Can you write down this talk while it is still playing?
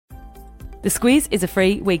The Squiz is a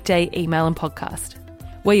free weekday email and podcast.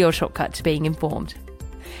 We're your shortcut to being informed.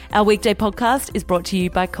 Our weekday podcast is brought to you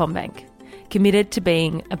by CommBank, committed to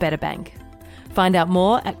being a better bank. Find out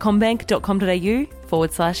more at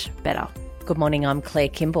commbank.com.au/better. Good morning, I'm Claire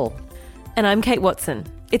Kimball. And I'm Kate Watson.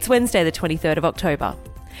 It's Wednesday the 23rd of October.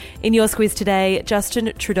 In your Squiz today,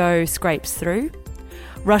 Justin Trudeau scrapes through,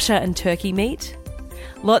 Russia and Turkey meet,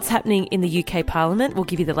 lots happening in the UK Parliament, we'll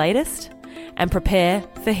give you the latest, and prepare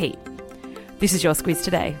for heat. This is your Squiz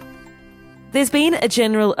today. There's been a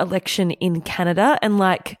general election in Canada, and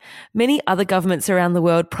like many other governments around the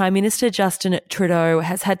world, Prime Minister Justin Trudeau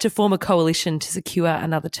has had to form a coalition to secure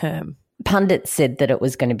another term. Pundits said that it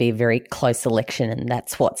was going to be a very close election, and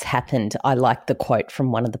that's what's happened. I like the quote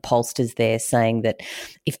from one of the pollsters there saying that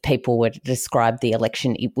if people were to describe the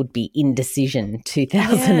election, it would be indecision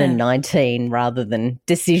 2019 rather than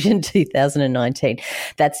decision 2019.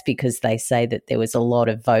 That's because they say that there was a lot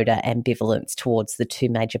of voter ambivalence towards the two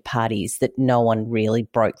major parties, that no one really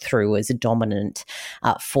broke through as a dominant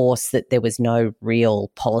force, that there was no real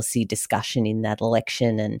policy discussion in that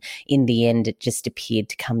election. And in the end, it just appeared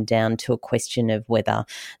to come down to a question of whether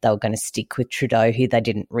they were going to stick with Trudeau, who they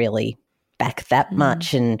didn't really back that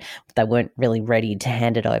much, and they weren't really ready to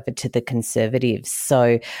hand it over to the Conservatives.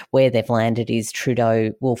 So where they've landed is Trudeau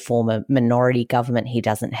will form a minority government. He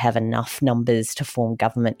doesn't have enough numbers to form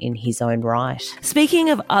government in his own right. Speaking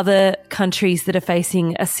of other countries that are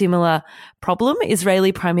facing a similar problem,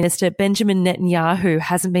 Israeli Prime Minister Benjamin Netanyahu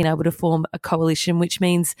hasn't been able to form a coalition, which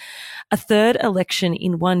means a third election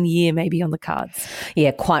in 1 year may be on the cards. Yeah,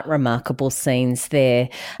 quite remarkable scenes there.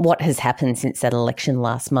 What has happened since that election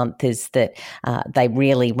last month is that they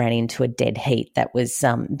really ran into a dead heat. That was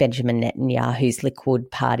Benjamin Netanyahu's Likud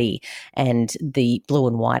party and the Blue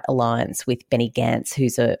and White alliance with Benny Gantz,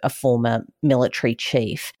 who's a former military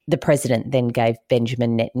chief. The president then gave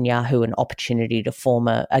Benjamin Netanyahu an opportunity to form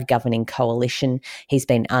a governing coalition. He's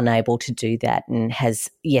been unable to do that and has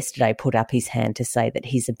yesterday put up his hand to say that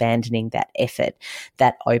he's abandoning that effort.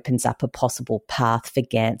 That opens up a possible path for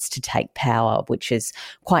Gantz to take power, which is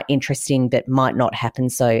quite interesting but might not happen.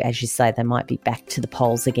 So, as you say, they might be back to the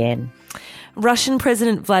polls again. Russian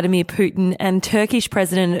President Vladimir Putin and Turkish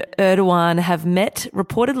President Erdogan have met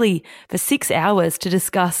reportedly for 6 hours to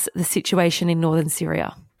discuss the situation in northern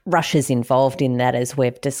Syria. Russia's involved in that, as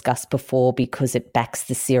we've discussed before, because it backs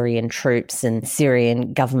the Syrian troops, and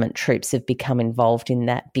Syrian government troops have become involved in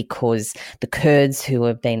that because the Kurds, who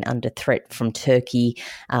have been under threat from Turkey,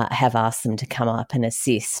 have asked them to come up and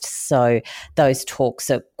assist. So those talks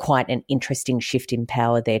are quite an interesting shift in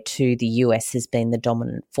power there too. The US has been the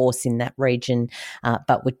dominant force in that region,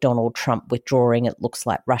 but with Donald Trump withdrawing, it looks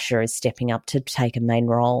like Russia is stepping up to take a main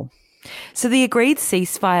role. So the agreed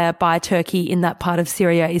ceasefire by Turkey in that part of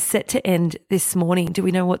Syria is set to end this morning. Do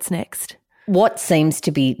we know what's next? What seems to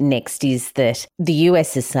be next is that the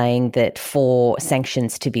US is saying that for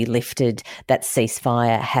sanctions to be lifted, that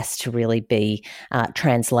ceasefire has to really be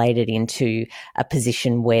translated into a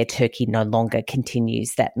position where Turkey no longer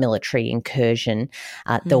continues that military incursion.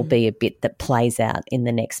 There'll be a bit that plays out in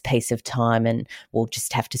the next piece of time, and we'll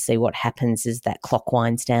just have to see what happens as that clock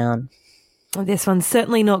winds down. This one's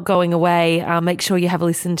certainly not going away. Make sure you have a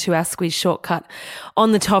listen to our Squiz shortcut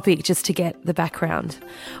on the topic just to get the background.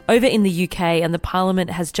 Over in the UK, and the Parliament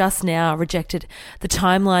has just now rejected the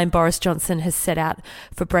timeline Boris Johnson has set out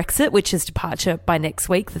for Brexit, which is departure by next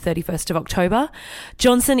week, the 31st of October.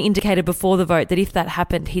 Johnson indicated before the vote that if that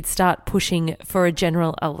happened, he'd start pushing for a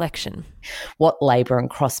general election. What Labor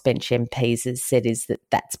and crossbench MPs has said is that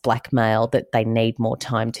that's blackmail, that they need more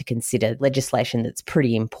time to consider legislation that's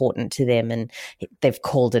pretty important to them, and they've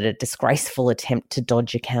called it a disgraceful attempt to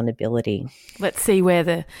dodge accountability. Let's see where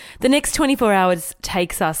the next 24 hours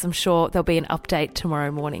takes us. I'm sure there'll be an update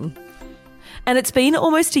tomorrow morning. And it's been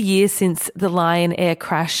almost a year since the Lion Air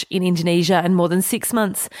crash in Indonesia, and more than 6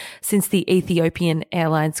 months since the Ethiopian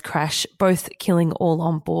Airlines crash, both killing all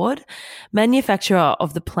on board. Manufacturer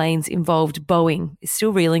of the planes involved, Boeing, is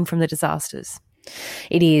still reeling from the disasters.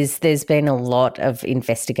 It is. There's been a lot of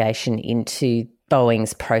investigation into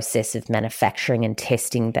Boeing's process of manufacturing and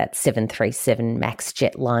testing that 737 MAX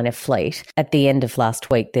jetliner fleet. At the end of last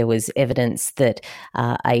week, there was evidence that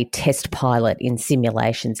a test pilot in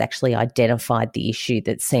simulations actually identified the issue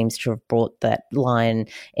that seems to have brought that Lion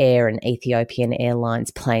Air and Ethiopian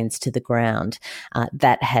Airlines planes to the ground.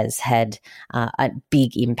 That has had a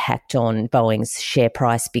big impact on Boeing's share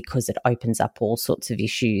price because it opens up all sorts of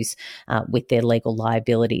issues with their legal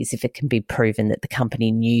liabilities if it can be proven that the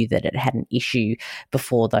company knew that it had an issue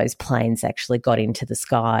before those planes actually got into the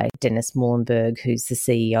sky. Dennis Muhlenberg, who's the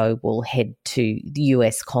CEO, will head to the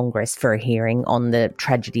US Congress for a hearing on the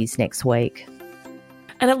tragedies next week.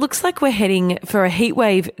 And it looks like we're heading for a heat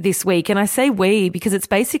wave this week. And I say we because it's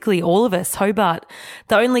basically all of us. Hobart,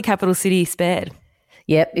 the only capital city spared.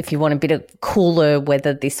 Yep, if you want a bit of cooler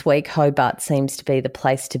weather this week, Hobart seems to be the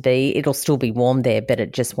place to be. It'll still be warm there, but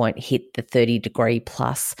it just won't hit the 30-degree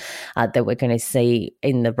plus that we're going to see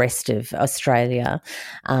in the rest of Australia.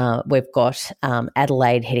 We've got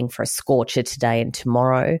Adelaide heading for a scorcher today and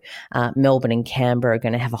tomorrow. Melbourne and Canberra are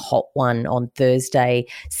going to have a hot one on Thursday.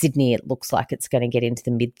 Sydney, it looks like it's going to get into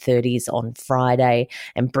the mid-30s on Friday.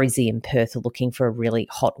 And Brizzy and Perth are looking for a really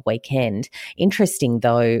hot weekend. Interesting,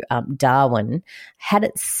 though, Darwin had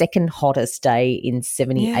its second hottest day in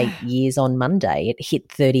 78 years on Monday. It hit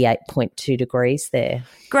 38.2 degrees there.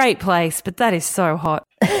 Great place, but that is so hot.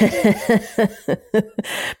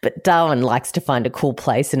 But Darwin likes to find a cool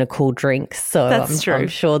place and a cool drink, so I'm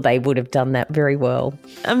sure they would have done that very well.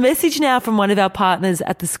 A message now from one of our partners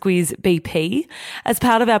at the Squiz, BP. As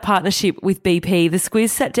part of our partnership with BP, the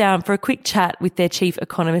Squiz sat down for a quick chat with their chief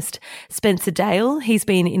economist, Spencer Dale. He's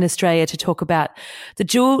been in Australia to talk about the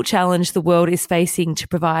dual challenge the world is facing to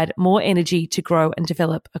provide more energy to grow and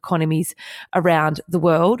develop economies around the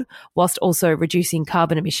world, whilst also reducing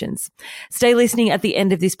carbon emissions. Stay listening at the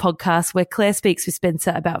end of this podcast where Claire speaks with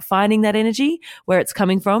Spencer about finding that energy, where it's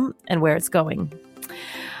coming from and where it's going.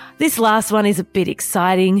 This last one is a bit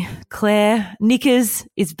exciting. Claire, Nickers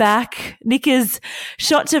is back. Nickers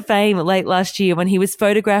shot to fame late last year when he was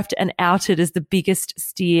photographed and outed as the biggest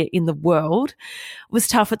steer in the world. It was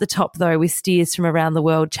tough at the top, though, with steers from around the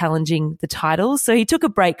world challenging the title. So he took a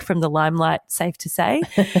break from the limelight, safe to say.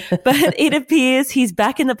 But it appears he's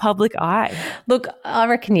back in the public eye. Look, I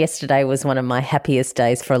reckon yesterday was one of my happiest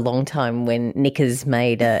days for a long time when Nickers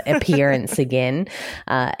made an appearance again.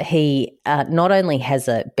 He not only has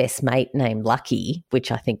a best mate named Lucky,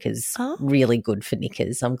 which I think is really good for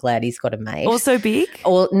Nickers. I'm glad he's got a mate. Also big?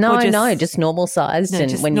 No, just normal sized. No,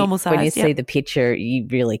 and when you see the picture, you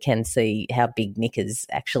really can see how big Nickers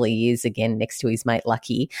actually is again next to his mate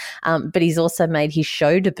Lucky. But he's also made his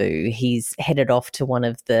show debut. He's headed off to one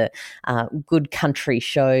of the good country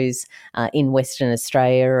shows in Western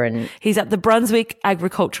Australia, and he's at the Brunswick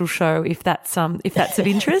Agricultural Show, if that's of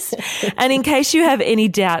interest. And in case you have any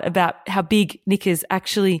doubt about how big Nickers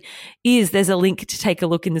actually is, there's a link to take a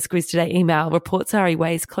look in the Squiz Today email. Reports are he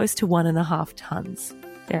weighs close to 1.5 tons.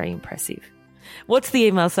 Very impressive. What's the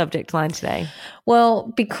email subject line today?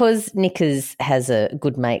 Well, because Nickers has a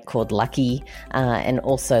good mate called Lucky, and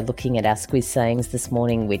also looking at our Squiz sayings this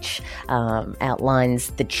morning, which outlines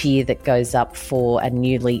the cheer that goes up for a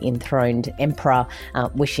newly enthroned emperor,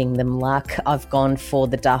 wishing them luck, I've gone for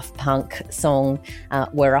the Daft Punk song,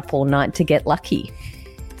 We're Up All Night to Get Lucky.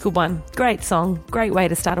 Good one. Great song. Great way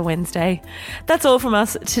to start a Wednesday. That's all from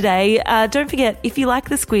us today. Don't forget, if you like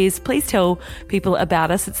the Squiz, please tell people about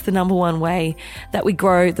us. It's the number one way that we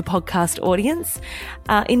grow the podcast audience.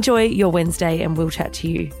 Enjoy your Wednesday, and we'll chat to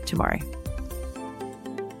you tomorrow.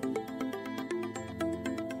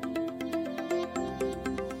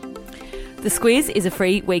 The Squiz is a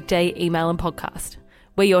free weekday email and podcast.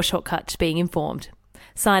 We're your shortcut to being informed.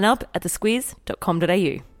 Sign up at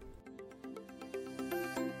thesquiz.com.au.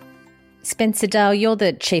 Spencer Dale, you're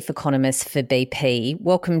the Chief Economist for BP.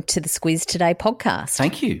 Welcome to the Squiz Today podcast.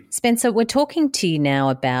 Thank you. Spencer, we're talking to you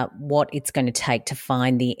now about what it's going to take to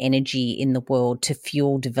find the energy in the world to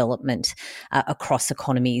fuel development across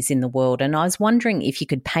economies in the world. And I was wondering if you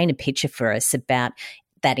could paint a picture for us about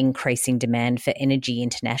that increasing demand for energy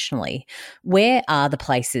internationally. Where are the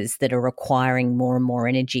places that are requiring more and more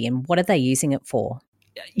energy, and what are they using it for?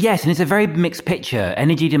 Yes, and it's a very mixed picture.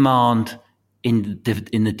 Energy demand in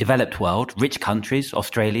the developed world, rich countries,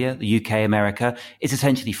 Australia, the UK, America, is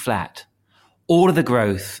essentially flat. All of the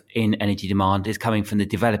growth in energy demand is coming from the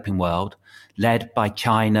developing world, led by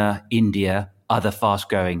China, India, other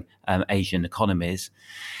fast-growing Asian economies.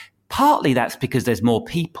 Partly that's because there's more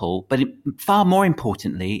people, but far more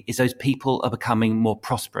importantly is those people are becoming more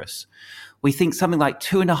prosperous. We think something like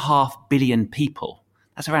 2.5 billion people,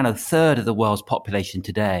 that's around a third of the world's population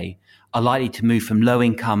today, are likely to move from low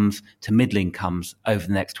incomes to middle incomes over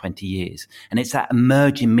the next 20 years. And it's that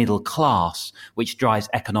emerging middle class which drives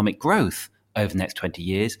economic growth over the next 20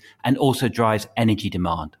 years and also drives energy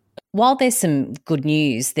demand. While there's some good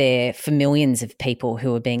news there for millions of people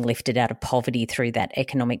who are being lifted out of poverty through that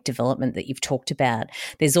economic development that you've talked about,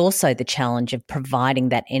 there's also the challenge of providing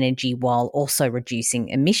that energy while also reducing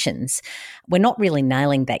emissions. We're not really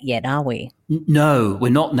nailing that yet, are we? No, we're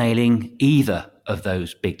not nailing either of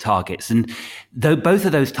those big targets. And though both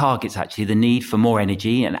of those targets, actually, the need for more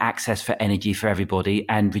energy and access for energy for everybody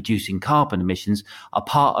and reducing carbon emissions are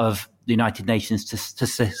part of the United Nations to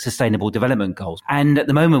Sustainable Development Goals. And at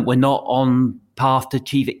the moment, we're not on path to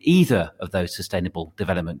achieve either of those Sustainable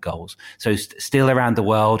Development Goals. So still around the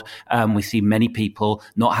world, we see many people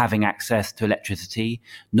not having access to electricity,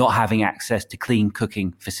 not having access to clean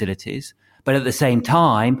cooking facilities. But at the same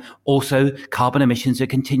time, also carbon emissions are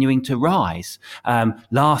continuing to rise.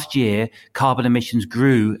 Last year, carbon emissions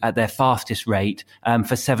grew at their fastest rate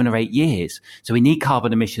for 7 or 8 years. So we need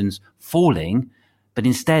carbon emissions falling, but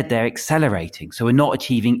instead they're accelerating. So we're not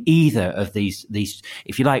achieving either of these,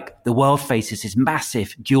 if you like, the world faces this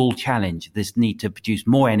massive dual challenge, this need to produce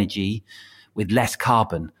more energy with less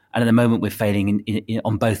carbon. And at the moment, we're failing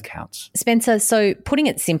on both counts. Spencer, so putting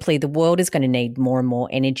it simply, the world is going to need more and more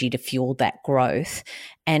energy to fuel that growth.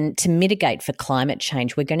 And to mitigate for climate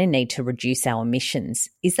change, we're going to need to reduce our emissions.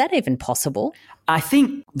 Is that even possible? I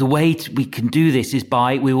think the way we can do this is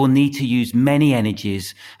we will need to use many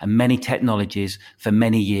energies and many technologies for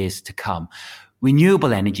many years to come.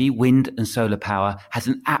 Renewable energy, wind and solar power, has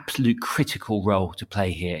an absolute critical role to play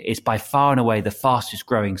here. It's by far and away the fastest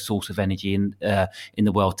growing source of energy in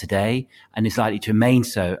the world today, and is likely to remain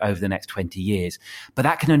so over the next 20 years. But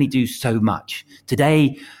that can only do so much.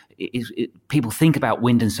 Today, people think about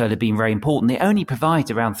wind and solar being very important. They only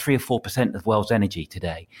provide around 3 or 4% of the world's energy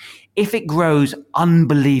today. If it grows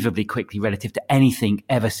unbelievably quickly relative to anything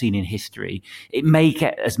ever seen in history, it may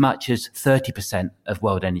get as much as 30% of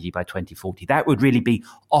world energy by 2040. That would really be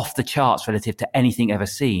off the charts relative to anything ever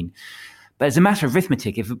seen. But as a matter of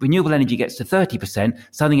arithmetic, if renewable energy gets to 30%,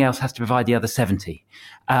 something else has to provide the other 70.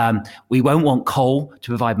 We won't want coal to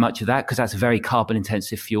provide much of that because that's a very carbon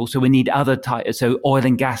intensive fuel. So we need other types. So oil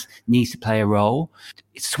and gas needs to play a role.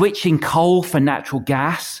 Switching coal for natural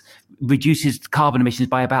gas reduces carbon emissions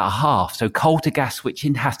by about a half. So coal to gas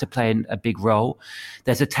switching has to play a big role.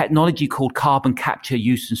 There's a technology called carbon capture,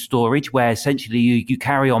 use and storage, where essentially you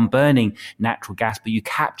carry on burning natural gas, but you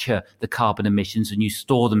capture the carbon emissions and you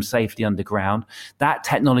store them safely underground. That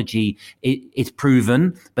technology is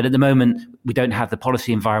proven, but at the moment we don't have the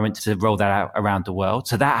policy environment to roll that out around the world.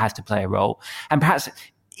 So that has to play a role. And perhaps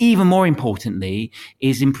even more importantly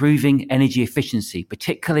is improving energy efficiency,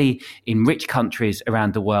 particularly in rich countries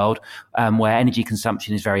around the world where energy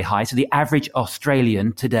consumption is very high. So the average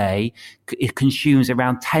Australian today consumes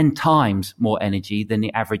around 10 times more energy than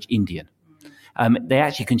the average Indian. They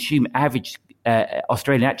actually consume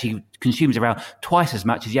Australian actually consumes around twice as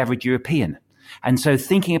much as the average European. And so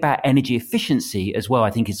thinking about energy efficiency as well, I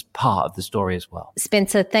think, is part of the story as well.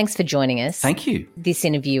 Spencer, thanks for joining us. Thank you. This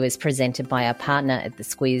interview is presented by our partner at the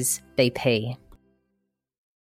Squiz, BP.